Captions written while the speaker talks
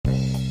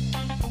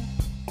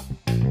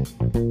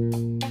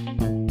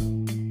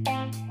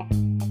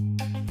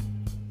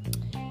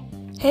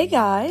Hey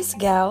guys,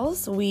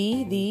 gals,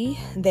 we,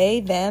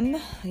 they, them,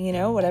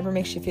 whatever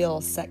makes you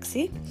feel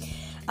sexy.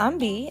 I'm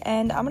Bee,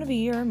 and I'm going to be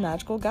your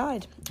magical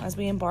guide as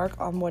we embark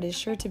on what is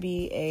sure to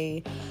be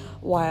a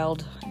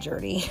wild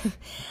journey.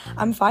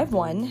 I'm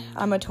 5'1",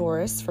 I'm a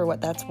Taurus for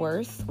what that's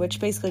worth, which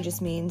basically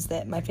just means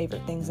that my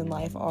favorite things in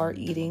life are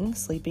eating,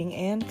 sleeping,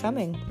 and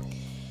coming.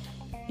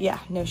 Yeah,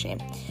 no shame.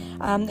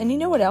 And you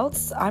know what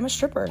else? I'm a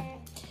stripper.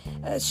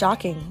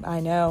 Shocking, I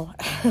know,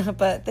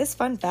 but this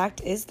fun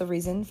fact is the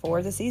reason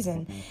for the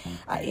season.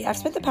 I've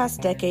spent the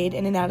past decade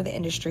in and out of the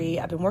industry.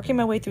 I've been working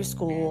my way through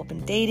school, I've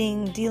been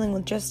dating, dealing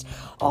with just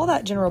all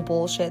that general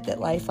bullshit that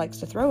life likes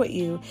to throw at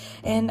you,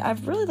 and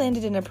I've really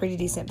landed in a pretty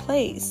decent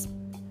place.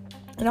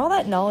 And all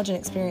that knowledge and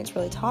experience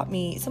really taught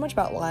me so much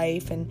about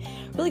life and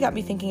really got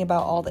me thinking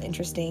about all the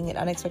interesting and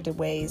unexpected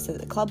ways that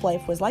the club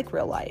life was like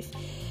real life.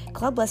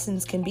 Club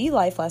lessons can be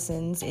life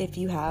lessons if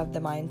you have the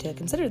mind to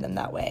consider them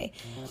that way.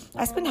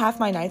 I spend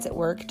half my nights at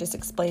work just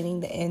explaining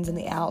the ins and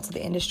the outs of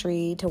the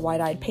industry to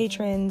wide-eyed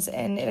patrons,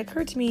 and it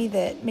occurred to me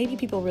that maybe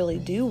people really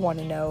do want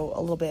to know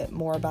a little bit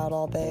more about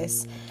all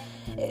this.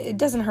 It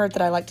doesn't hurt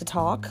that I like to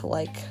talk,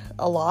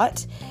 a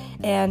lot,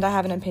 and I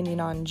have an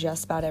opinion on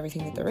just about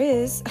everything that there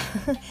is.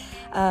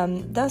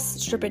 Thus,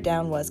 Strip It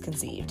Down was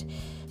conceived.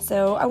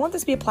 So I want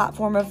this to be a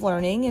platform of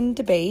learning and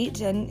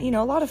debate and,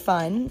 a lot of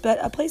fun, but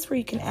a place where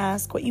you can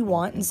ask what you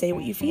want and say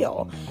what you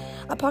feel.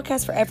 A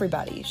podcast for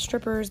everybody,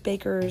 strippers,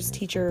 bakers,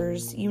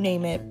 teachers, you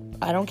name it,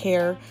 I don't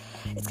care.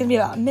 It's going to be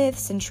about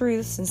myths and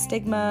truths and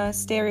stigma,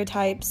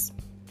 stereotypes,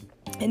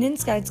 an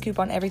inside scoop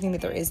on everything that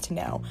there is to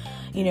know.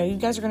 You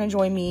guys are going to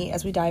join me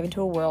as we dive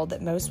into a world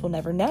that most will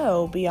never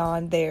know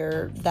beyond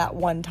that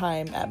one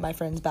time at my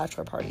friend's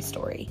bachelor party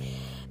story.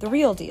 The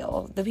real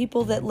deal, the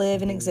people that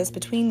live and exist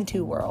between the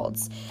two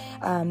worlds,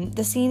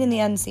 the seen and the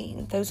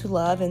unseen, those who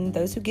love and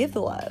those who give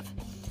the love.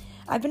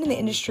 I've been in the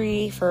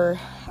industry for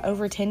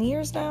over 10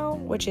 years now,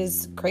 which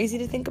is crazy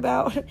to think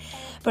about,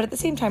 but at the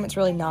same time, it's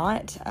really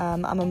not.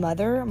 I'm a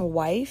mother, I'm a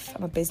wife,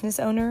 I'm a business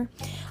owner.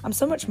 I'm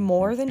so much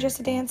more than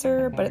just a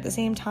dancer, but at the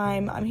same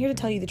time, I'm here to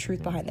tell you the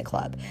truth behind the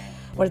club.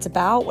 What it's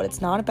about, what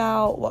it's not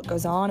about, what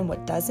goes on and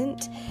what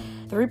doesn't,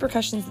 the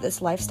repercussions that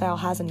this lifestyle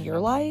has in your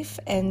life,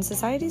 and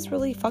society's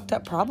really fucked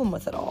up problem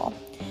with it all.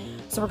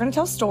 So we're going to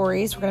tell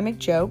stories, we're going to make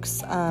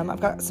jokes.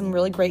 I've got some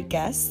really great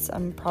guests.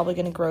 I'm probably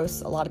going to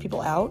gross a lot of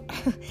people out.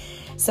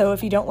 So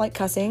if you don't like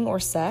cussing or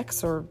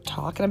sex or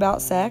talking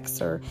about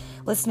sex or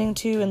listening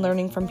to and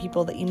learning from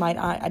people that you might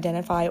not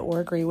identify or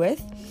agree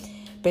with,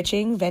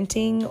 bitching,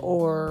 venting,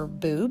 or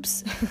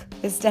boobs,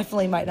 this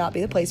definitely might not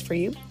be the place for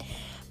you.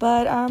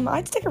 But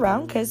I'd stick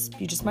around because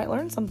you just might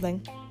learn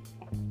something.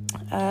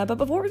 But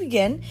before we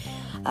begin,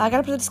 I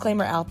gotta put a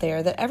disclaimer out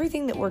there that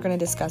everything that we're going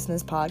to discuss in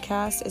this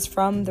podcast is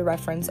from the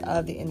reference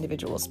of the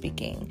individual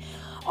speaking.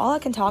 All I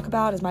can talk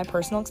about is my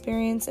personal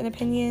experience and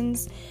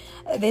opinions.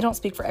 They don't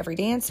speak for every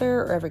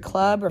dancer or every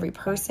club or every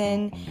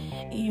person.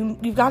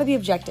 You've got to be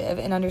objective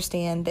and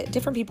understand that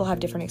different people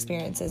have different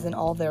experiences in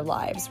all of their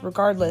lives,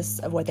 regardless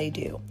of what they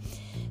do.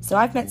 So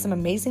I've met some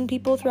amazing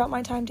people throughout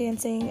my time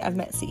dancing. I've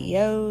met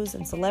CEOs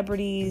and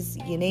celebrities,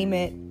 you name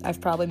it. I've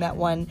probably met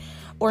one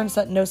or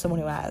know someone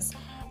who has.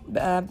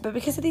 But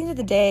because at the end of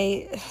the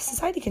day,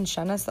 society can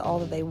shun us all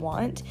that they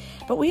want,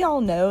 but we all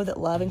know that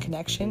love and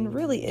connection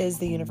really is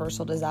the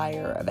universal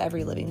desire of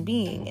every living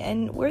being,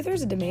 and where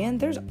there's a demand,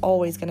 there's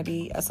always going to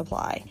be a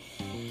supply.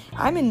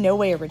 I'm in no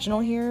way original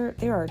here.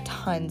 There are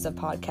tons of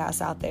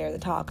podcasts out there that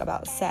talk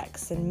about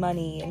sex and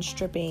money and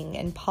stripping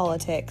and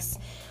politics,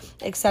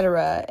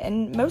 etc.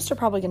 And most are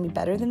probably going to be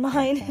better than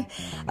mine.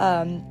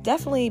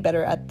 Definitely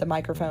better at the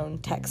microphone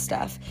tech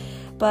stuff.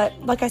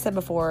 But like I said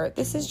before,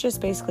 this is just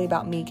basically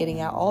about me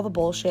getting out all the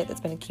bullshit that's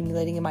been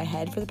accumulating in my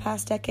head for the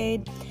past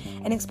decade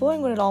and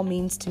exploring what it all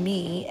means to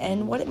me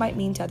and what it might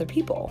mean to other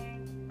people.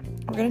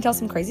 We're going to tell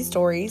some crazy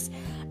stories,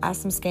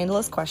 ask some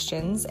scandalous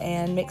questions,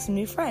 and make some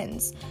new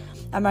friends.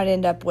 I might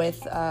end up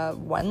with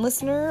one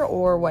listener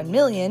or 1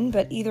 million,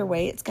 but either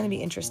way, it's going to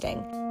be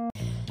interesting.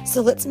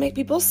 So let's make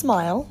people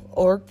smile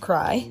or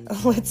cry.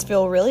 Let's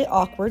feel really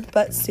awkward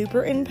but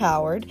super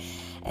empowered.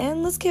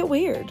 And let's get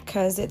weird,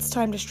 because it's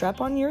time to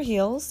strap on your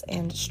heels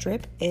and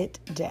strip it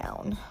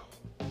down.